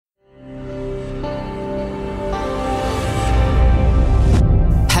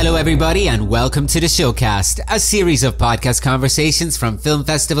Hello everybody and welcome to the Showcast, a series of podcast conversations from film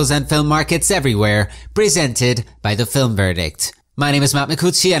festivals and film markets everywhere, presented by The Film Verdict. My name is Matt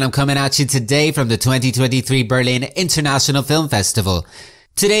Micucci and I'm coming at you today from the 2023 Berlin International Film Festival.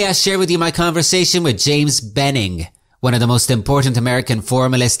 Today I share with you my conversation with James Benning, one of the most important American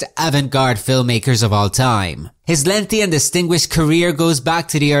formalist avant-garde filmmakers of all time. His lengthy and distinguished career goes back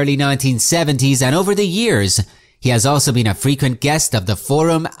to the early 1970s, and over the years, he has also been a frequent guest of the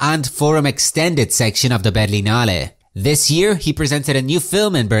Forum and Forum Extended section of the Berlinale. This year, he presented a new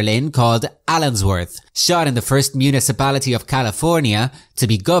film in Berlin called Allensworth, shot in the first municipality of California to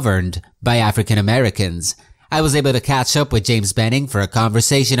be governed by African Americans. I was able to catch up with James Benning for a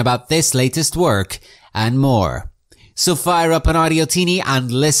conversation about this latest work and more. So fire up an audio teeny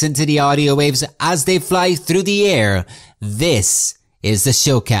and listen to the audio waves as they fly through the air. This is the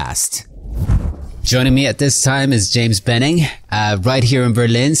Showcast. Joining me at this time is James Benning, right here in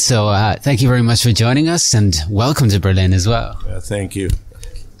Berlin. So thank you very much for joining us and welcome to Berlin as well. Thank you.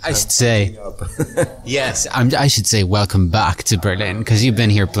 I should say, yes, I should say welcome back to Berlin, because you've been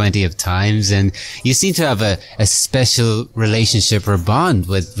here plenty of times and you seem to have a special relationship or bond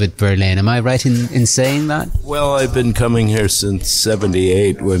with Berlin. Am I right in saying that? Well, I've been coming here since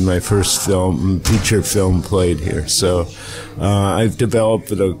 '78 when my first feature film played here. So I've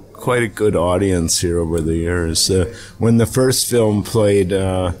developed quite a good audience here over the years. When the first film played,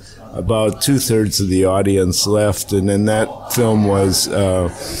 about 2/3 of the audience left, and then that film was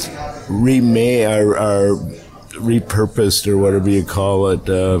remade or repurposed or whatever you call it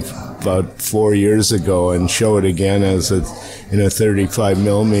about 4 years ago, and show it again as in a 35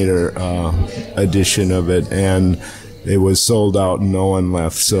 millimeter edition of it, and it was sold out and no one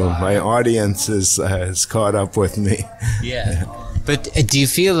left. So my audience has caught up with me. Yeah. But do you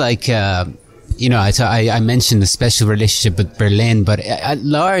feel like, I mentioned the special relationship with Berlin, but at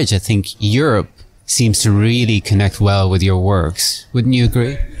large, I think Europe seems to really connect well with your works. Wouldn't you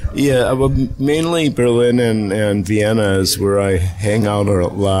agree? Yeah, well, mainly Berlin and Vienna is where I hang out a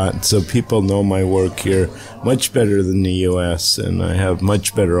lot. So people know my work here much better than the U.S., and I have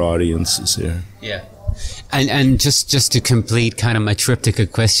much better audiences here. Yeah. And just to complete kind of my triptych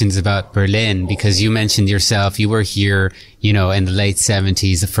of questions about Berlin, because you mentioned yourself, you were here, in the late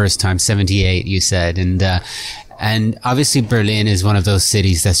 70s, the first time, 78, you said. And obviously Berlin is one of those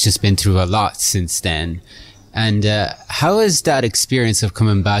cities that's just been through a lot since then. And how has that experience of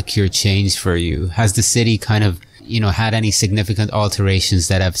coming back here changed for you? Has the city kind of, had any significant alterations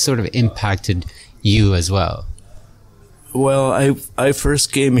that have sort of impacted you as well? Well, I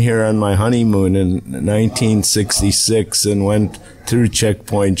first came here on my honeymoon in 1966 and went through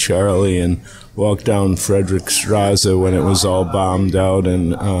Checkpoint Charlie and walked down Friedrichstrasse when it was all bombed out,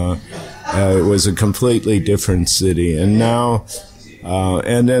 and it was a completely different city. And now,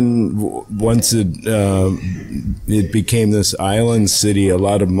 and then once it became this island city, a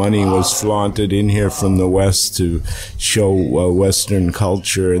lot of money was flaunted in here from the West to show Western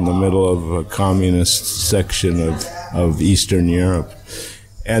culture in the middle of a communist section of Eastern Europe.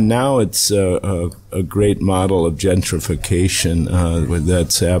 And now it's a great model of gentrification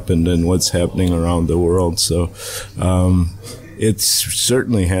that's happened and what's happening around the world. So it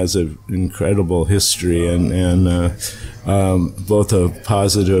certainly has an incredible history and both a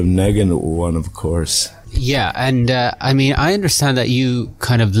positive and negative one, of course. Yeah, and I understand that you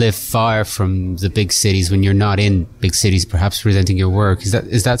kind of live far from the big cities when you're not in big cities, perhaps presenting your work.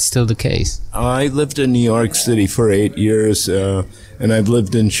 Is that still the case? I lived in New York City for 8 years, and I've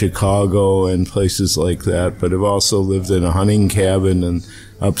lived in Chicago and places like that, but I've also lived in a hunting cabin in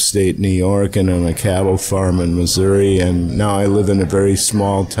upstate New York and on a cattle farm in Missouri, and now I live in a very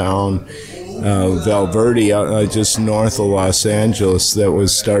small town, Valverde, just north of Los Angeles, that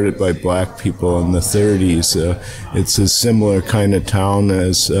was started by black people in the 30s. It's a similar kind of town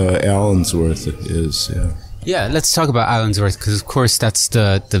as Allensworth is. Yeah, let's talk about Allensworth, because of course that's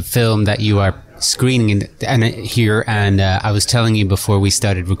the film that you are screening here, and I was telling you before we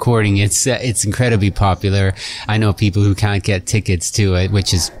started recording, it's incredibly popular. I know people who can't get tickets to it,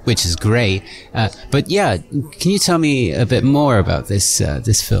 which is great. But yeah, can you tell me a bit more about this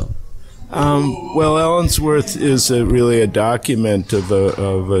film? Well, Allensworth is really a document of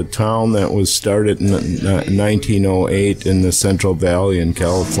a town that was started in 1908 in the Central Valley in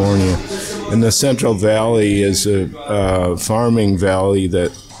California. And the Central Valley is a farming valley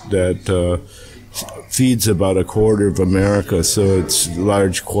that feeds about a quarter of America, so it's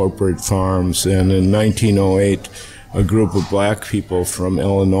large corporate farms. And in 1908, a group of black people from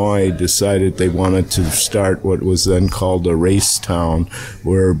Illinois decided they wanted to start what was then called a race town,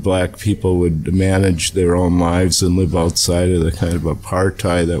 where black people would manage their own lives and live outside of the kind of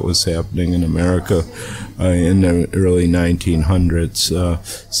apartheid that was happening in America in the early 1900s.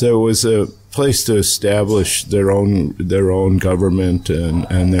 So it was a place to establish their own government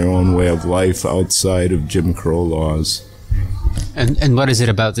and their own way of life outside of Jim Crow laws. And what is it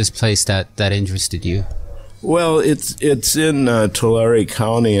about this place that interested you? Well, it's in Tulare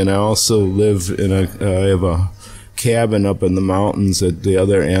County, and I also live I have a cabin up in the mountains at the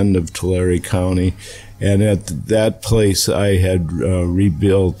other end of Tulare County, and at that place I had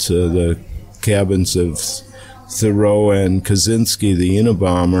rebuilt the cabins of Thoreau and Kaczynski, the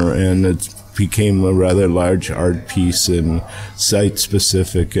Unabomber, and it became a rather large art piece and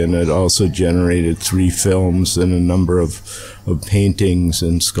site-specific, and it also generated 3 films and a number of paintings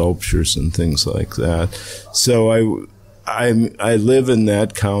and sculptures and things like that. So I live in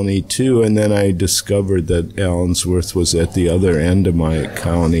that county too, and then I discovered that Allensworth was at the other end of my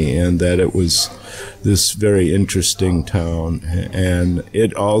county, and that it was this very interesting town. And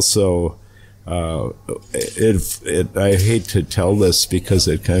it also I hate to tell this because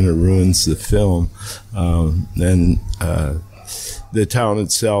it kind of ruins the film. The town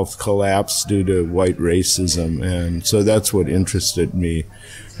itself collapsed due to white racism, and so that's what interested me.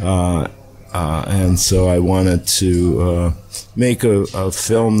 And so I wanted to make a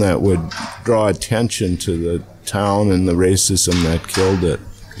film that would draw attention to the town and the racism that killed it.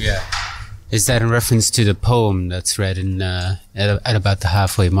 Yeah. Is that in reference to the poem that's read in at about the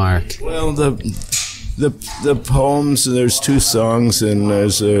halfway mark? Well, the poems, there's 2 songs, and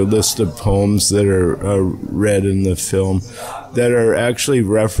there's a list of poems that are read in the film that are actually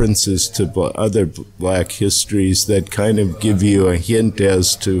references to other black histories that kind of give you a hint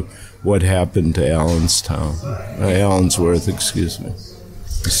as to what happened to Allensworth, excuse me.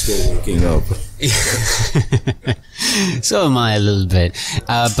 I'm still waking up. So am I a little bit.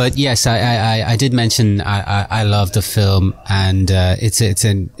 But yes, I did mention I love the film, and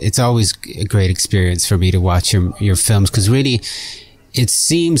it's always a great experience for me to watch your films, because really it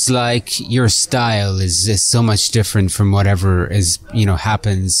seems like your style is so much different from whatever is,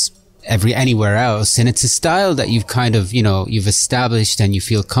 happens anywhere else, and it's a style that you've kind of, you've established and you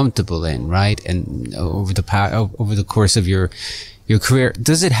feel comfortable in, right? And over the course of your career,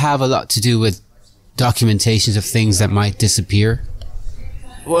 does it have a lot to do with documentations of things that might disappear?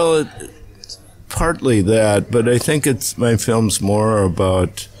 Well, partly that, but I think my film's more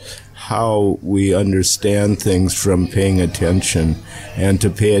about how we understand things from paying attention. And to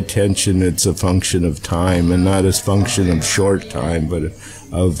pay attention, it's a function of time, and not a function of short time, but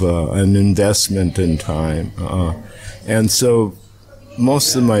of an investment in time. And so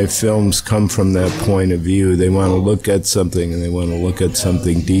most of my films come from that point of view. They want to look at something, and they want to look at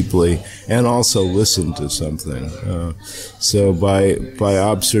something deeply, and also listen to something. So by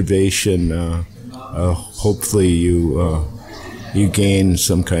observation, hopefully you gain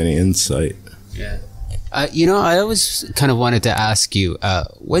some kind of insight. Yeah. I always kind of wanted to ask you,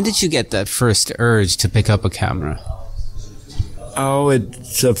 when did you get that first urge to pick up a camera? Oh,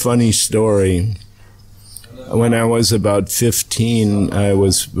 it's a funny story. When I was about 15,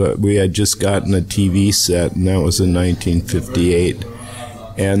 we had just gotten a TV set, and that was in 1958.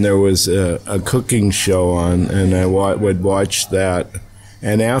 And there was a cooking show on, and I would watch that.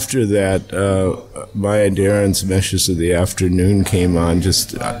 And after that, Maya Daren's Meshes of the Afternoon came on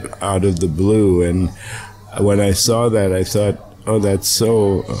just out of the blue. And when I saw that, I thought, oh, that's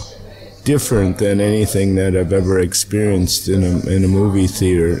so different than anything that I've ever experienced in a movie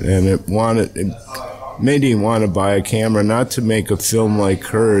theater. And it made me want to buy a camera, not to make a film like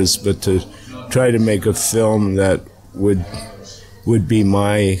hers, but to try to make a film that would be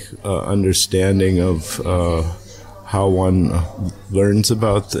my understanding of how one learns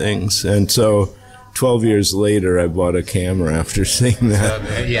about things. And so 12 years later, I bought a camera after seeing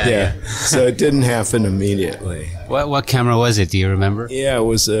that. Yeah. So it didn't happen immediately. What camera was it? Do you remember? Yeah, it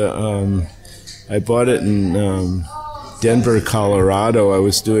was I bought it in Denver, Colorado. I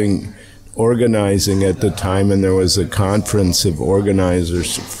was doing organizing at the time, and there was a conference of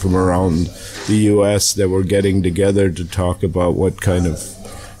organizers from around the U.S. that were getting together to talk about what kind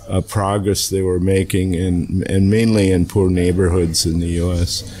of progress they were making, and mainly in poor neighborhoods in the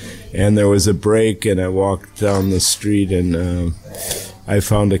U.S. And there was a break, and I walked down the street, and I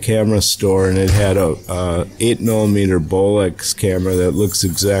found a camera store, and it had a 8mm Bolex camera that looks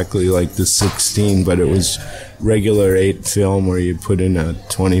exactly like the 16, but it was regular 8 film where you put in a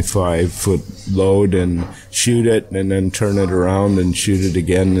 25-foot load and shoot it, and then turn it around and shoot it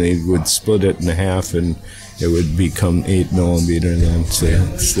again, and they would split it in half and it would become 8mm. Then so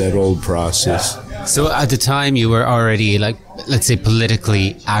it's that old process. So at the time you were already, like, let's say,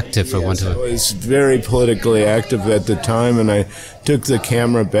 politically active, for want of I was very politically active at the time, and I took the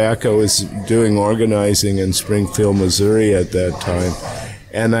camera back. I was doing organizing in Springfield, Missouri at that time,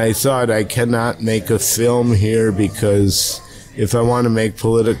 and I thought, I cannot make a film here, because if I want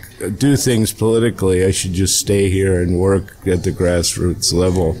to do things politically, I should just stay here and work at the grassroots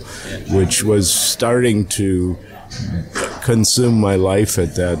level, which was starting to consume my life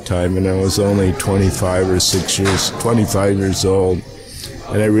at that time, and I was only 25 years old,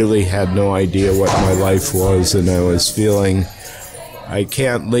 and I really had no idea what my life was, and I was feeling, I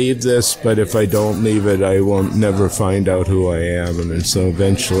can't leave this, but if I don't leave it, I won't never find out who I am. And so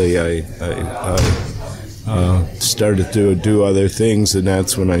eventually I started to do other things, and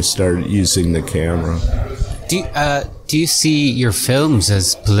that's when I started using the camera. Do you see your films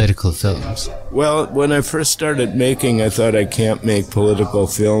as political films? Well, when I first started making, I thought, I can't make political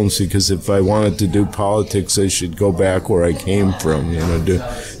films, because if I wanted to do politics, I should go back where I came from,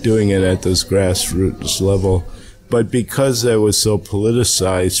 doing it at this grassroots level. But because I was so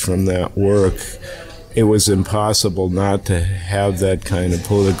politicized from that work, it was impossible not to have that kind of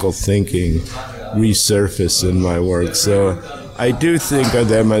political thinking resurface in my work. So I do think of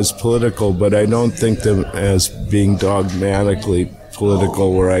them as political, but I don't think them as being dogmatically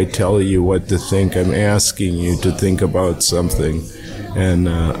political, where I tell you what to think. I'm asking you to think about something. And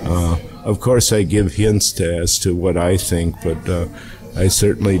of course I give hints as to what I think, but I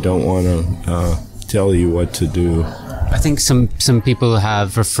certainly don't want to tell you what to do. I think some people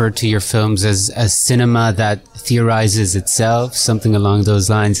have referred to your films as cinema that theorizes itself, something along those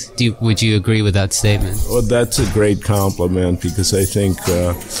lines. Would you agree with that statement? Well, that's a great compliment, because I think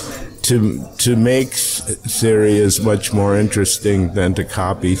to make theory is much more interesting than to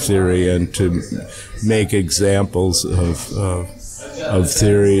copy theory and to make examples of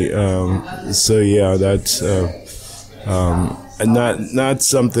theory. So yeah, that's not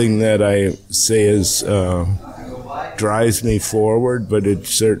something that I say is drives me forward, but it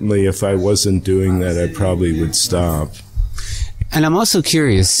certainly, if I wasn't doing that, I probably would stop. And I'm also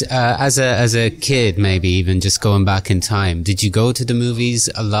curious, as a kid, maybe even just going back in time, did you go to the movies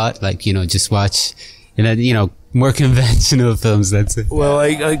a lot? Like, just watch, more conventional films, that's it. Well,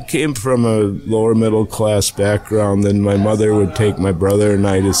 I came from a lower middle class background, and my mother would take my brother and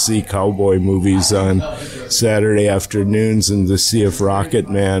I to see cowboy movies on Saturday afternoons, and to see if Rocket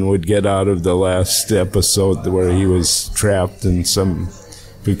Man would get out of the last episode where he was trapped in some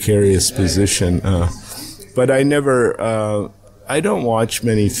precarious position. But I never, I don't watch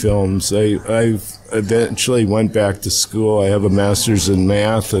many films. I eventually went back to school. I have a master's in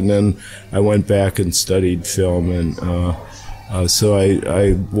math, and then I went back and studied film, and so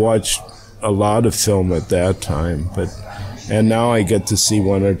I watched a lot of film at that time. And now I get to see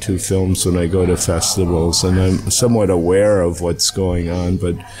one or two films when I go to festivals, and I'm somewhat aware of what's going on,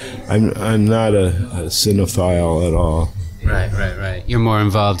 but I'm not a cinephile at all. Right. You're more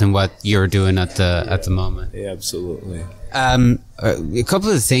involved in what you're doing at the moment. Yeah, absolutely. A couple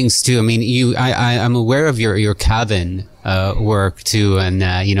of things too. I mean, I'm aware of your cabin work too, and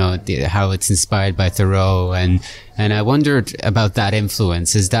how it's inspired by Thoreau, and I wondered about that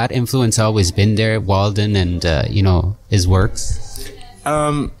influence. Has that influence always been there, Walden, and his works?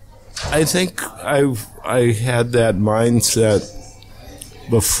 I think I had that mindset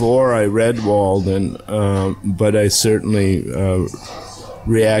before I read Walden, but I certainly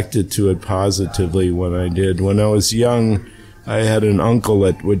reacted to it positively when I did. When I was young, I had an uncle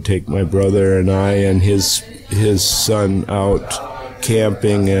that would take my brother and I and his son out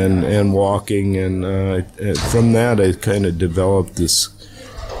camping and walking, and from that I kind of developed this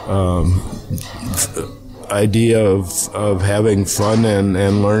idea of having fun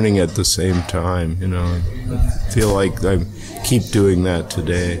and learning at the same time. I feel like I keep doing that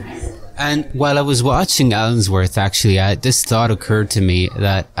today. And while I was watching Allensworth, actually, this thought occurred to me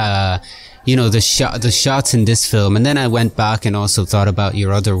that, the shots in this film, and then I went back and also thought about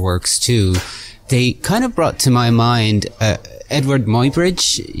your other works too. They kind of brought to my mind Edward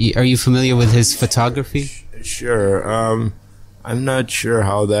Muybridge. Are you familiar with his photography? Sure. I'm not sure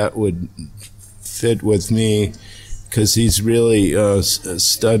how that would fit with me, because he's really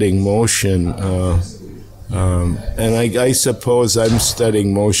studying motion. And I suppose I'm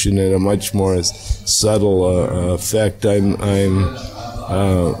studying motion in a much more subtle effect.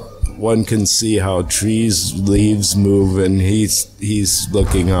 One can see how trees' leaves move, and he's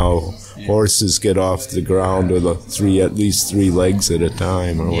looking how horses get off the ground with at least three legs at a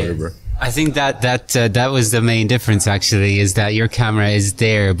time, or whatever. I think that was the main difference, actually, is that your camera is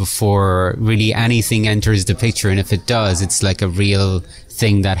there before really anything enters the picture, and if it does, it's like a real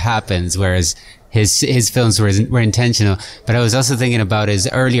thing that happens, whereas his films were intentional. But I was also thinking about his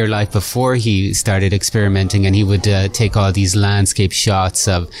earlier life before he started experimenting, and he would take all these landscape shots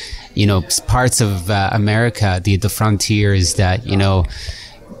of, you know, parts of America, the frontiers that, you know,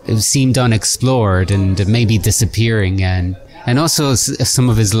 seemed unexplored and maybe disappearing, and also some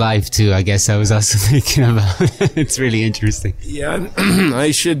of his life too, I guess I was also thinking about. It's really interesting. Yeah,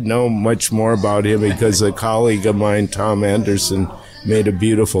 I should know much more about him because a colleague of mine, Tom Anderson, made a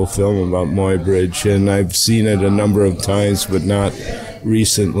beautiful film about Muybridge, and I've seen it a number of times, but not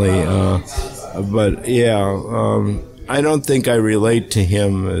recently. But yeah, I don't think I relate to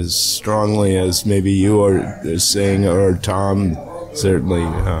him as strongly as maybe you are saying, or Tom, certainly.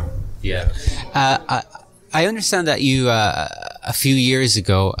 Yeah. I understand that you, a few years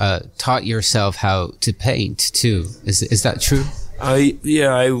ago, taught yourself how to paint too. Is that true?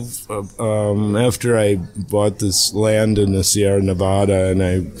 After I bought this land in the Sierra Nevada and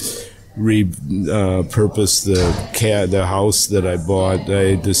I repurposed the house that I bought,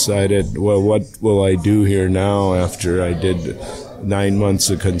 I decided, well, what will I do here now after I did 9 months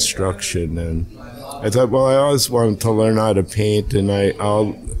of construction? And I thought, well, I always wanted to learn how to paint, and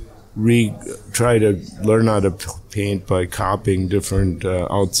I'll try to learn how to paint by copying different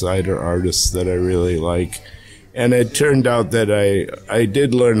outsider artists that I really like. And it turned out that I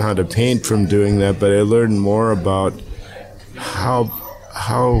did learn how to paint from doing that, but I learned more about how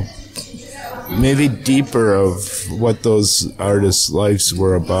maybe deeper of what those artists' lives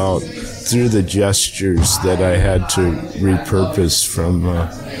were about through the gestures that I had to repurpose from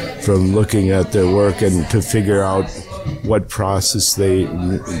looking at their work, and to figure out what process they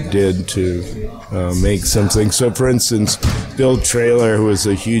did to make something. So, for instance, Bill Traylor, who was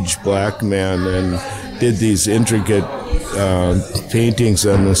a huge black man and did these intricate paintings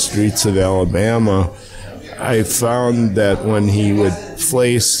on the streets of Alabama, I found that when he would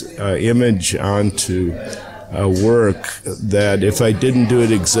place an image onto a work, that if I didn't do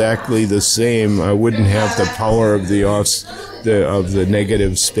it exactly the same, I wouldn't have the power of the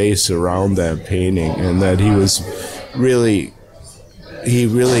negative space around that painting, and that he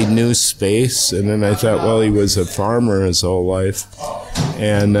really knew space. And then I thought, well, he was a farmer his whole life,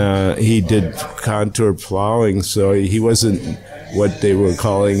 and he did contour plowing, so he wasn't what they were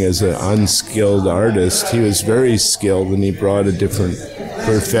calling as an unskilled artist. He was very skilled, and he brought a different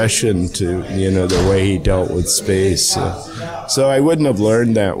profession to, you know, the way he dealt with space. So I wouldn't have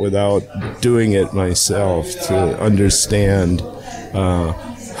learned that without doing it myself, to understand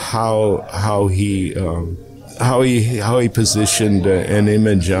how he positioned an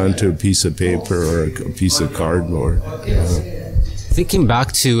image onto a piece of paper or a piece of cardboard. Thinking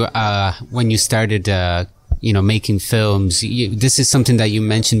back to when you started, making films, this is something that you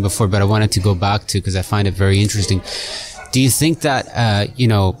mentioned before, but I wanted to go back to because I find it very interesting. Do you think that,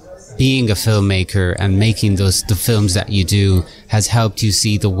 being a filmmaker and making the films that you do has helped you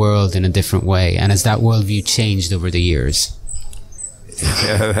see the world in a different way? And has that worldview changed over the years?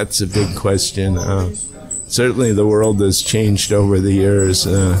 Yeah, that's a big question. Certainly the world has changed over the years.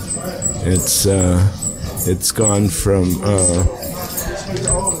 It's gone from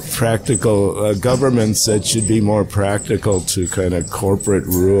practical governments that should be more practical to kind of corporate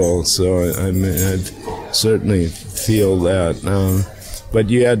rule. So I certainly feel that. But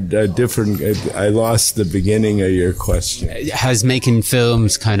you had a different. I lost the beginning of your question. Has making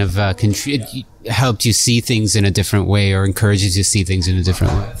films kind of helped you see things in a different way, or encouraged you to see things in a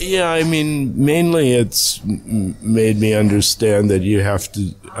different way? Yeah, I mean, mainly it's made me understand that you have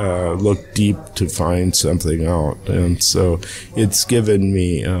to look deep to find something out, and so it's given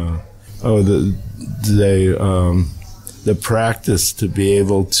me the practice to be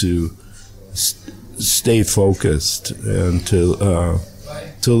able to stay focused and to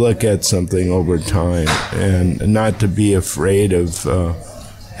look at something over time, and not to be afraid of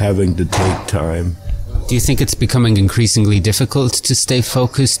having to take time. Do you think it's becoming increasingly difficult to stay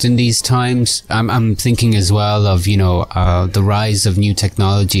focused in these times? I'm thinking as well of, the rise of new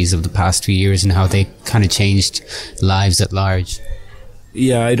technologies of the past few years and how they kind of changed lives at large.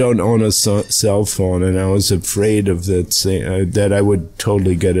 Yeah, I don't own a cell phone, and I was afraid of that I would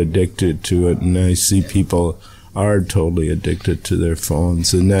totally get addicted to it, and I see people are totally addicted to their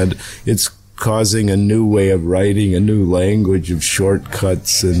phones, and that it's causing a new way of writing, a new language of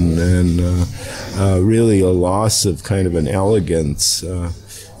shortcuts, and really a loss of kind of an elegance, and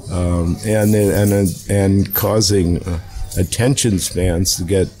causing attention spans to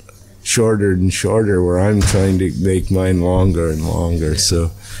get shorter and shorter, where I'm trying to make mine longer and longer.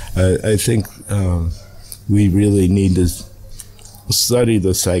 So I think we really need to study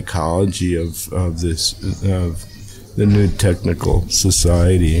the psychology of the new technical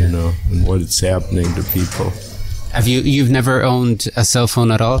society, you know, and what it's happening to people. You've never owned a cell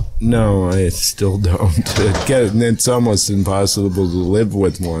phone at all? No, I still don't. It's almost impossible to live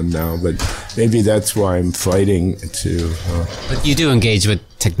with one now, but maybe that's why I'm fighting to. But you do engage with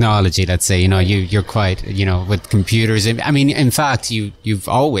technology, let's say, you know, you're quite, you know, with computers. I mean, in fact, you've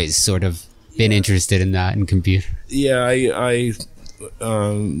always sort of been interested in that, in computer. Yeah, I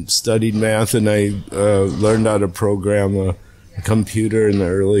studied math, and I learned how to program a computer in the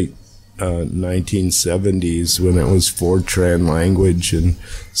early 1970s when it was Fortran language, and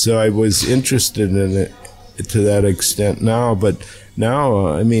so I was interested in it to that extent now. But now,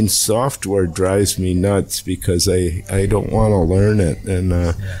 I mean, software drives me nuts because I don't want to learn it, and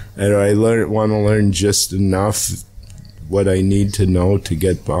I want to learn just enough what I need to know to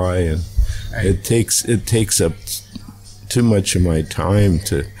get by, and it takes up too much of my time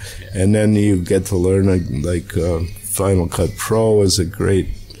to, and then you get to learn like Final Cut Pro is a great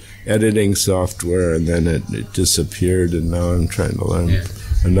editing software, and then it disappeared, and now I'm trying to learn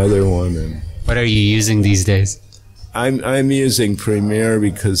another one. And what are you using these days? I'm using Premiere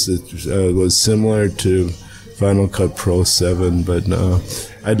because it was similar to Final Cut Pro 7, but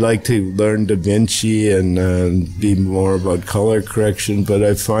I'd like to learn DaVinci and be more about color correction. But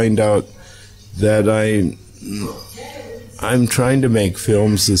I find out that I'm trying to make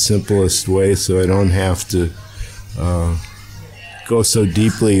films the simplest way, so I don't have to go so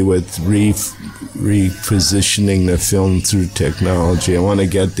deeply with repositioning the film through technology. I want to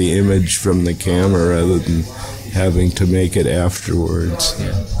get the image from the camera rather than having to make it afterwards.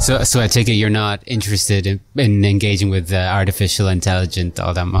 Yeah. So I take it you're not interested in engaging with artificial intelligence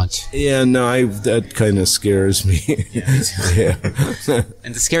all that much? Yeah, no, that kind of scares me. Yeah.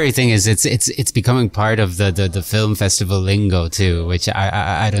 And the scary thing is it's becoming part of the film festival lingo too, which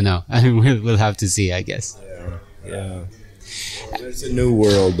I don't know. I mean, we'll have to see, I guess. Yeah. There's a new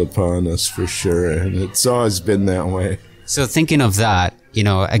world upon us for sure, and it's always been that way. So thinking of that, you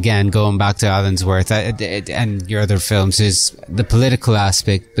know, again, going back to Allensworth and your other films, is the political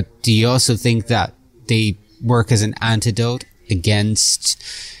aspect, but do you also think that they work as an antidote against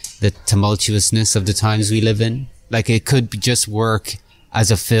the tumultuousness of the times we live in? Like, it could just work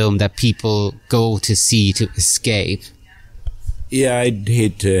as a film that people go to see to escape. Yeah, I'd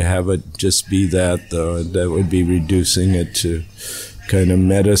hate to have it just be that, though. That would be reducing it to kind of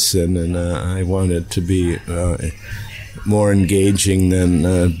medicine, and I want it to be more engaging than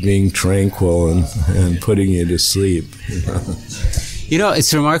being tranquil and putting you to sleep. You know,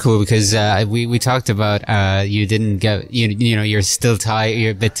 it's remarkable because we talked about you didn't get you know you're still tired,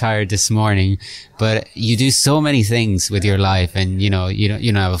 you're a bit tired this morning, but you do so many things with your life, and you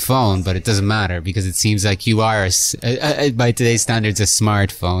don't have a phone, but it doesn't matter because it seems like you are by today's standards a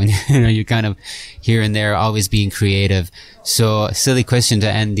smartphone. You know, you're kind of here and there, always being creative. So, silly question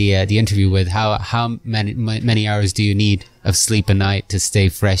to end the interview with: how many hours do you need of sleep a night to stay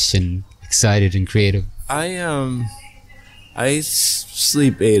fresh and excited and creative? I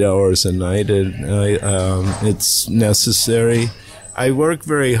sleep 8 hours a night, and it's necessary. I work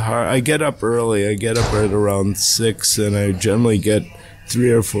very hard. I get up early. I get up at around 6, and I generally get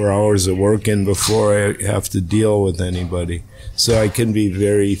 3 or 4 hours of work in before I have to deal with anybody. So I can be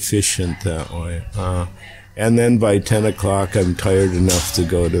very efficient that way. And then by 10 o'clock, I'm tired enough to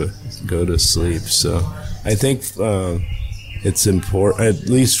go to sleep. So I think it's important, at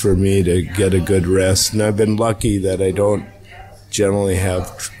least for me, to get a good rest. And I've been lucky that I don't generally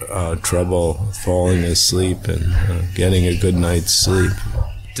have trouble falling asleep and getting a good night's sleep.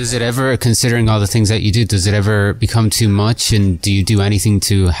 Does it ever, considering all the things that you do, does it ever become too much? And do you do anything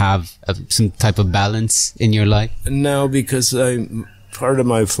to have some type of balance in your life? No, because part of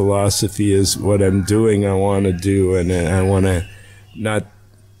my philosophy is what I'm doing, I want to do, and I want to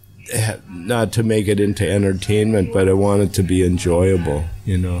not to make it into entertainment, but I want it to be enjoyable,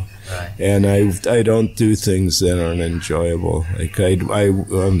 you know. Right. And I don't do things that aren't enjoyable. Like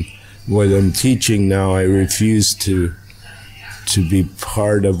what I'm teaching now, I refuse to be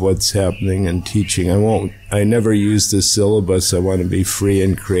part of what's happening in teaching. I never use the syllabus. I want to be free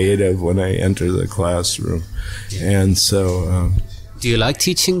and creative when I enter the classroom. Yeah. And so do you like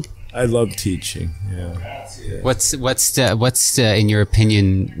teaching? I love teaching. Yeah. What's in your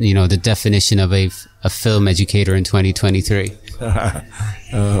opinion, you know, the definition of a film educator in 2023?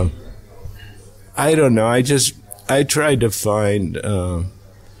 I don't know. I try to find the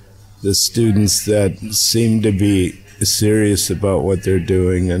students that seem to be serious about what they're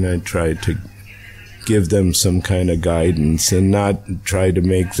doing, and I try to give them some kind of guidance and not try to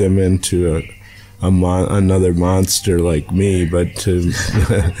make them into another monster like me, but to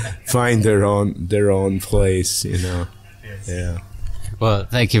find their own place, you know. Yes. Yeah. Well,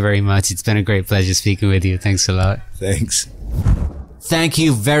 thank you very much. It's been a great pleasure speaking with you. Thanks a lot. Thanks. Thank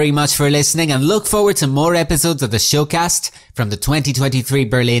you very much for listening, and look forward to more episodes of the Showcast from the 2023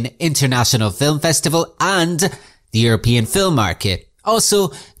 Berlin International Film Festival and the European Film Market. Also,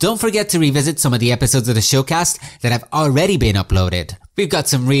 don't forget to revisit some of the episodes of the Showcast that have already been uploaded. We've got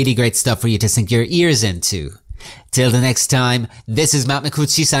some really great stuff for you to sink your ears into. Till the next time, this is Matt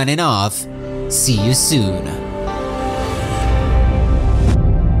Micucci signing off. See you soon.